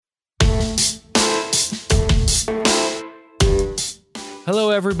Hello,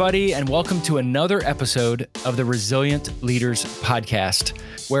 everybody, and welcome to another episode of the Resilient Leaders Podcast,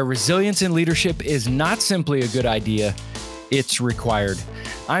 where resilience in leadership is not simply a good idea, it's required.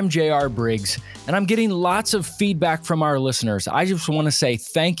 I'm J.R. Briggs, and I'm getting lots of feedback from our listeners. I just want to say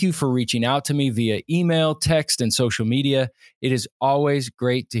thank you for reaching out to me via email, text, and social media. It is always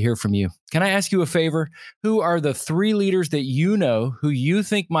great to hear from you. Can I ask you a favor? Who are the 3 leaders that you know who you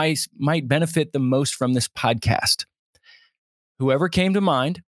think might benefit the most from this podcast? Whoever came to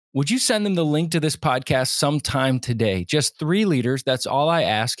mind, would you send them the link to this podcast sometime today? Just 3 leaders, that's all I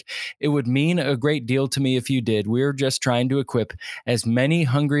ask. It would mean a great deal to me if you did. We're just trying to equip as many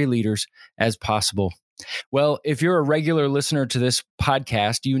hungry leaders as possible. Well, if you're a regular listener to this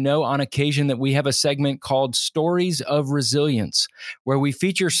podcast, you know on occasion that we have a segment called Stories of Resilience, where we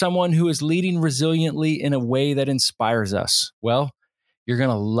feature someone who is leading resiliently in a way that inspires us. Well, you're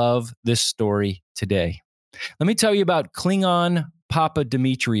going to love this story today. Let me tell you about Klingon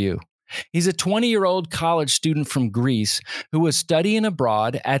Papadimitriou. He's a 20-year-old college student from Greece who was studying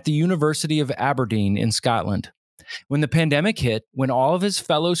abroad at the University of Aberdeen in Scotland. When the pandemic hit, when all of his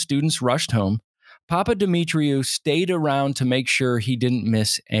fellow students rushed home, Papadimitriou stayed around to make sure he didn't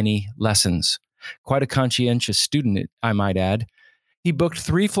miss any lessons. Quite a conscientious student, I might add. He booked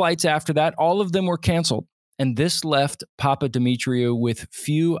 3 flights after that. All of them were canceled. And this left Papadimitriou with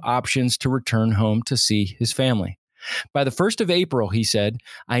few options to return home to see his family. By the 1st of April, he said,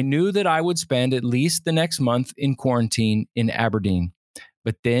 I knew that I would spend at least the next month in quarantine in Aberdeen.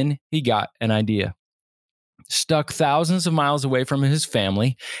 But then he got an idea. Stuck thousands of miles away from his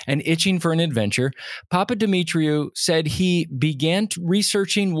family and itching for an adventure, Papadimitriou said he began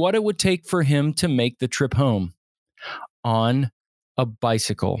researching what it would take for him to make the trip home on a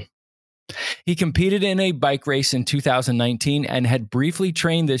bicycle. He competed in a bike race in 2019 and had briefly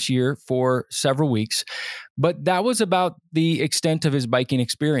trained this year for several weeks, but that was about the extent of his biking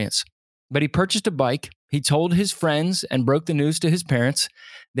experience. But he purchased a bike, he told his friends and broke the news to his parents.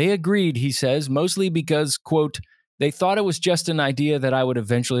 They agreed, he says, mostly because, quote, they thought it was just an idea that I would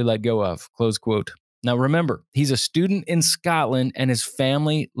eventually let go of, close quote. Now remember, he's a student in Scotland and his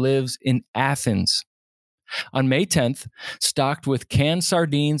family lives in Athens. On May 10th, stocked with canned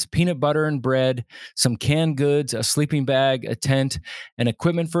sardines, peanut butter and bread, some canned goods, a sleeping bag, a tent, and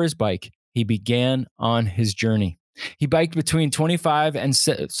equipment for his bike, he began on his journey. He biked between 35 and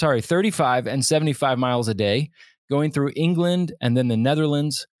 75 miles a day, going through England and then the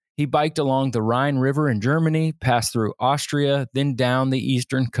Netherlands. He biked along the Rhine River in Germany, passed through Austria, then down the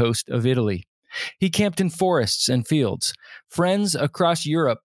eastern coast of Italy. He camped in forests and fields. Friends across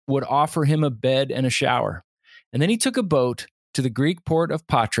Europe would offer him a bed and a shower. And then he took a boat to the Greek port of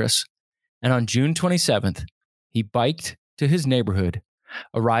Patras, and on June 27th, he biked to his neighborhood,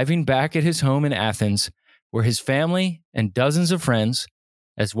 arriving back at his home in Athens, where his family and dozens of friends,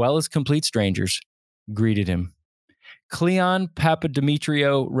 as well as complete strangers, greeted him. Klingon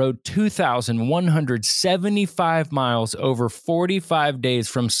Papadimitriou rode 2,175 miles over 45 days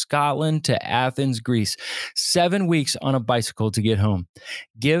from Scotland to Athens, Greece, 7 weeks on a bicycle to get home.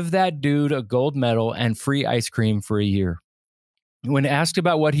 Give that dude a gold medal and free ice cream for a year. When asked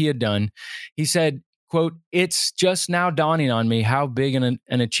about what he had done, he said, quote, it's just now dawning on me how big an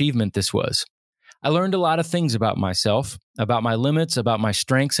achievement this was. I learned a lot of things about myself, about my limits, about my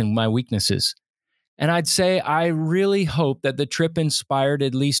strengths and my weaknesses. And I'd say I really hope that the trip inspired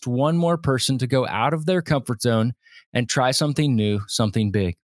at least one more person to go out of their comfort zone and try something new, something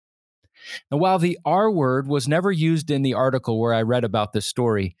big. Now, while the R word was never used in the article where I read about this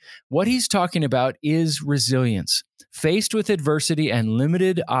story, what he's talking about is resilience. Faced with adversity and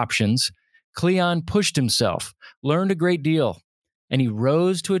limited options, Klingon pushed himself, learned a great deal, and he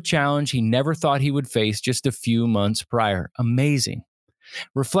rose to a challenge he never thought he would face just a few months prior. Amazing.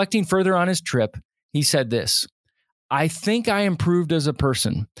 Reflecting further on his trip, he said this, I think I improved as a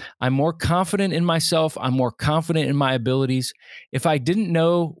person. I'm more confident in myself. I'm more confident in my abilities. If I didn't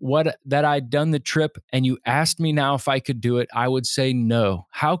know that I'd done the trip and you asked me now if I could do it, I would say no.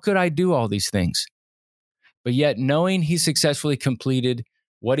 How could I do all these things? But yet, knowing he successfully completed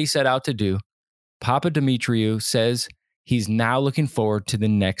what he set out to do, Papadimitriou says he's now looking forward to the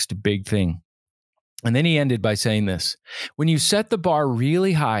next big thing. And then he ended by saying this, when you set the bar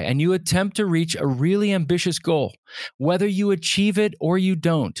really high and you attempt to reach a really ambitious goal, whether you achieve it or you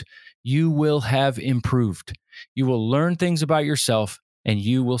don't, you will have improved. You will learn things about yourself and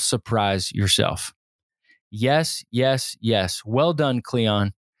you will surprise yourself. Yes, yes, yes. Well done,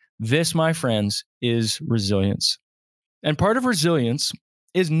 Klingon. This, my friends, is resilience. And part of resilience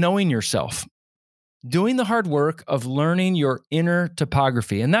is knowing yourself. Doing the hard work of learning your inner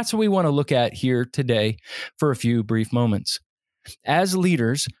topography. And that's what we want to look at here today for a few brief moments. As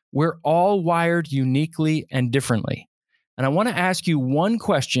leaders, we're all wired uniquely and differently. And I want to ask you one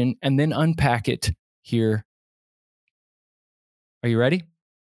question and then unpack it here. Are you ready?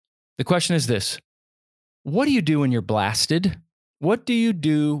 The question is this: what do you do when you're blasted? What do you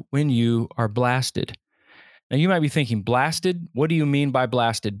do when you are blasted? Now, you might be thinking, blasted? What do you mean by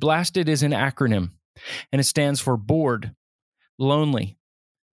blasted? Blasted is an acronym, and it stands for bored, lonely,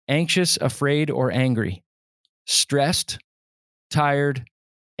 anxious, afraid, or angry, stressed, tired,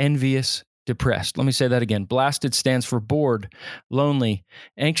 envious, depressed. Let me say that again. Blasted stands for bored, lonely,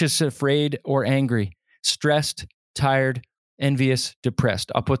 anxious, afraid, or angry, stressed, tired, envious,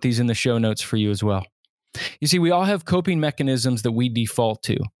 depressed. I'll put these in the show notes for you as well. You see, we all have coping mechanisms that we default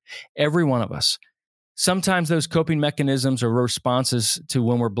to, every one of us. Sometimes those coping mechanisms or responses to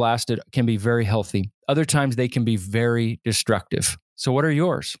when we're blasted can be very healthy. Other times they can be very destructive. So what are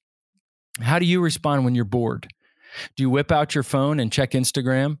yours? How do you respond when you're bored? Do you whip out your phone and check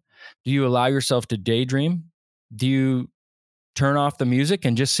Instagram? Do you allow yourself to daydream? Do you turn off the music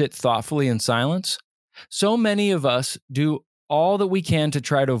and just sit thoughtfully in silence? So many of us do all that we can to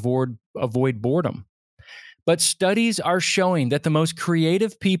try to avoid boredom. But studies are showing that the most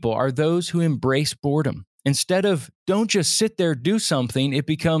creative people are those who embrace boredom. Instead of don't just sit there, do something, it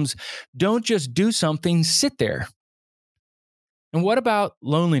becomes don't just do something, sit there. And what about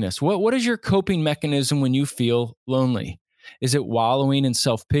loneliness? What is your coping mechanism when you feel lonely? Is it wallowing in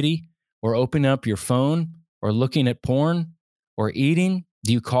self-pity, or opening up your phone, or looking at porn, or eating?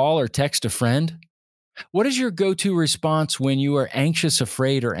 Do you call or text a friend? What is your go-to response when you are anxious,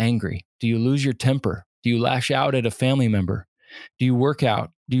 afraid, or angry? Do you lose your temper? Do you lash out at a family member? Do you work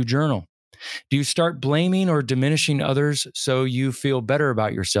out? Do you journal? Do you start blaming or diminishing others so you feel better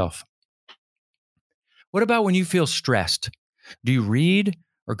about yourself? What about when you feel stressed? Do you read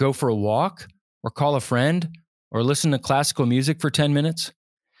or go for a walk or call a friend or listen to classical music for 10 minutes?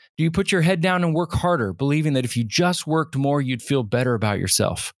 Do you put your head down and work harder, believing that if you just worked more, you'd feel better about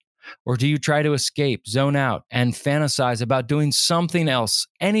yourself? Or do you try to escape, zone out, and fantasize about doing something else,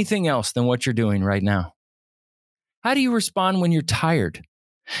 anything else than what you're doing right now? How do you respond when you're tired?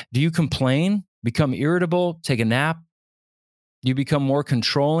 Do you complain, become irritable, take a nap? Do you become more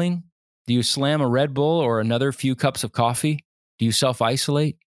controlling? Do you slam a Red Bull or another few cups of coffee? Do you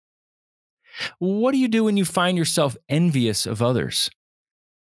self-isolate? What do you do when you find yourself envious of others?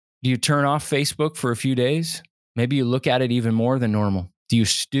 Do you turn off Facebook for a few days? Maybe you look at it even more than normal. Do you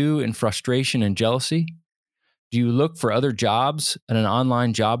stew in frustration and jealousy? Do you look for other jobs at an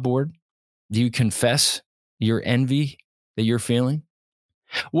online job board? Do you confess your envy that you're feeling?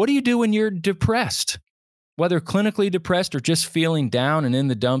 What do you do when you're depressed? Whether clinically depressed or just feeling down and in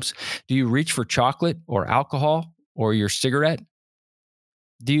the dumps, do you reach for chocolate or alcohol or your cigarette?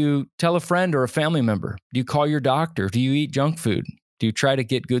 Do you tell a friend or a family member? Do you call your doctor? Do you eat junk food? Do you try to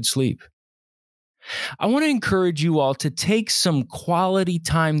get good sleep? I want to encourage you all to take some quality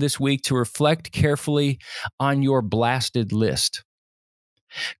time this week to reflect carefully on your blasted list.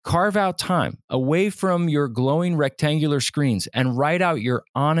 Carve out time away from your glowing rectangular screens and write out your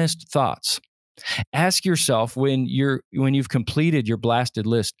honest thoughts. Ask yourself when you've completed your blasted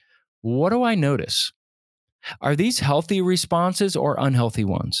list, what do I notice? Are these healthy responses or unhealthy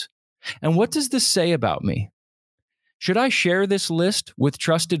ones? And what does this say about me? Should I share this list with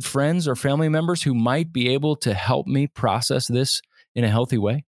trusted friends or family members who might be able to help me process this in a healthy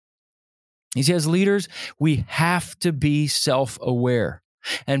way? He says, leaders, we have to be self-aware.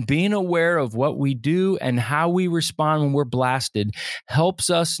 And being aware of what we do and how we respond when we're blasted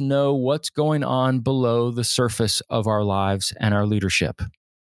helps us know what's going on below the surface of our lives and our leadership.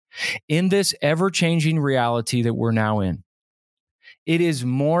 In this ever-changing reality that we're now in, it is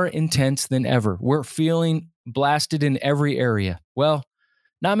more intense than ever. We're feeling blasted in every area. Well,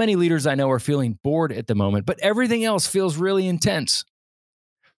 not many leaders I know are feeling bored at the moment, but everything else feels really intense.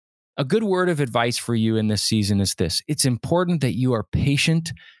 A good word of advice for you in this season is this: it's important that you are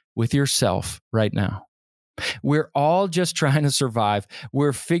patient with yourself right now. We're all just trying to survive.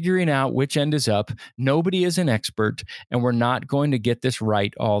 We're figuring out which end is up. Nobody is an expert, and we're not going to get this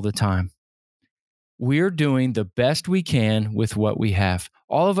right all the time. We're doing the best we can with what we have.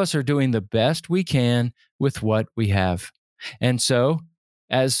 All of us are doing the best we can with what we have. And so,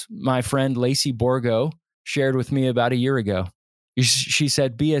 as my friend Lacey Borgo shared with me about a year ago, she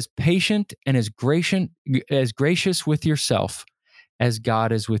said, be as patient and as gracious with yourself as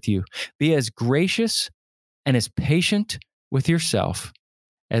God is with you. Be as gracious and as patient with yourself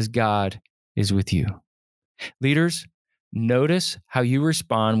as God is with you. Leaders, notice how you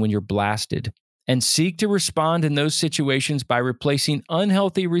respond when you're blasted, and seek to respond in those situations by replacing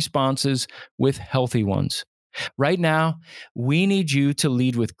unhealthy responses with healthy ones. Right now, we need you to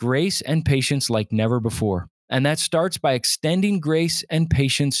lead with grace and patience like never before. And that starts by extending grace and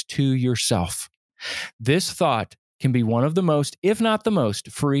patience to yourself. This thought can be one of the most, if not the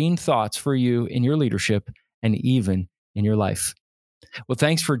most, freeing thoughts for you in your leadership and even in your life. Well,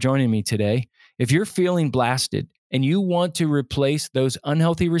 thanks for joining me today. If you're feeling blasted and you want to replace those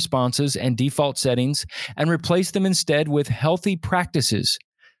unhealthy responses and default settings and replace them instead with healthy practices,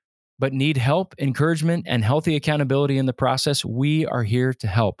 but need help, encouragement, and healthy accountability in the process, we are here to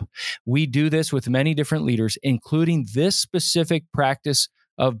help. We do this with many different leaders, including this specific practice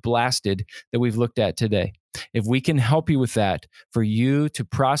of blasted that we've looked at today. If we can help you with that, for you to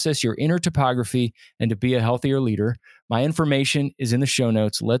process your inner topography and to be a healthier leader, my information is in the show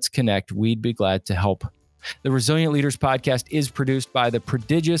notes. Let's connect. We'd be glad to help. The Resilient Leaders Podcast is produced by the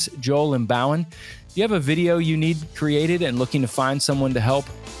prodigious Joel Limbowen. If you have a video you need created and looking to find someone to help,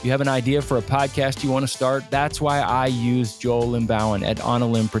 you have an idea for a podcast you want to start, that's why I use Joel Limbowen at On a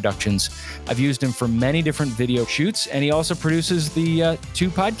Limb Productions. I've used him for many different video shoots, and he also produces the 2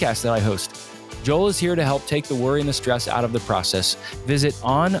 podcasts that I host. Joel is here to help take the worry and the stress out of the process. Visit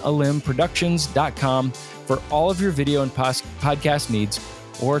onalimbproductions.com for all of your video and podcast needs,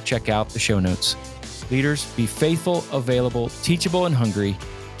 or check out the show notes. Leaders, be faithful, available, teachable, and hungry.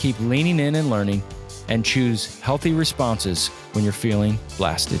 Keep leaning in and learning, and choose healthy responses when you're feeling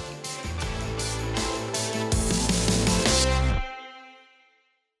blasted.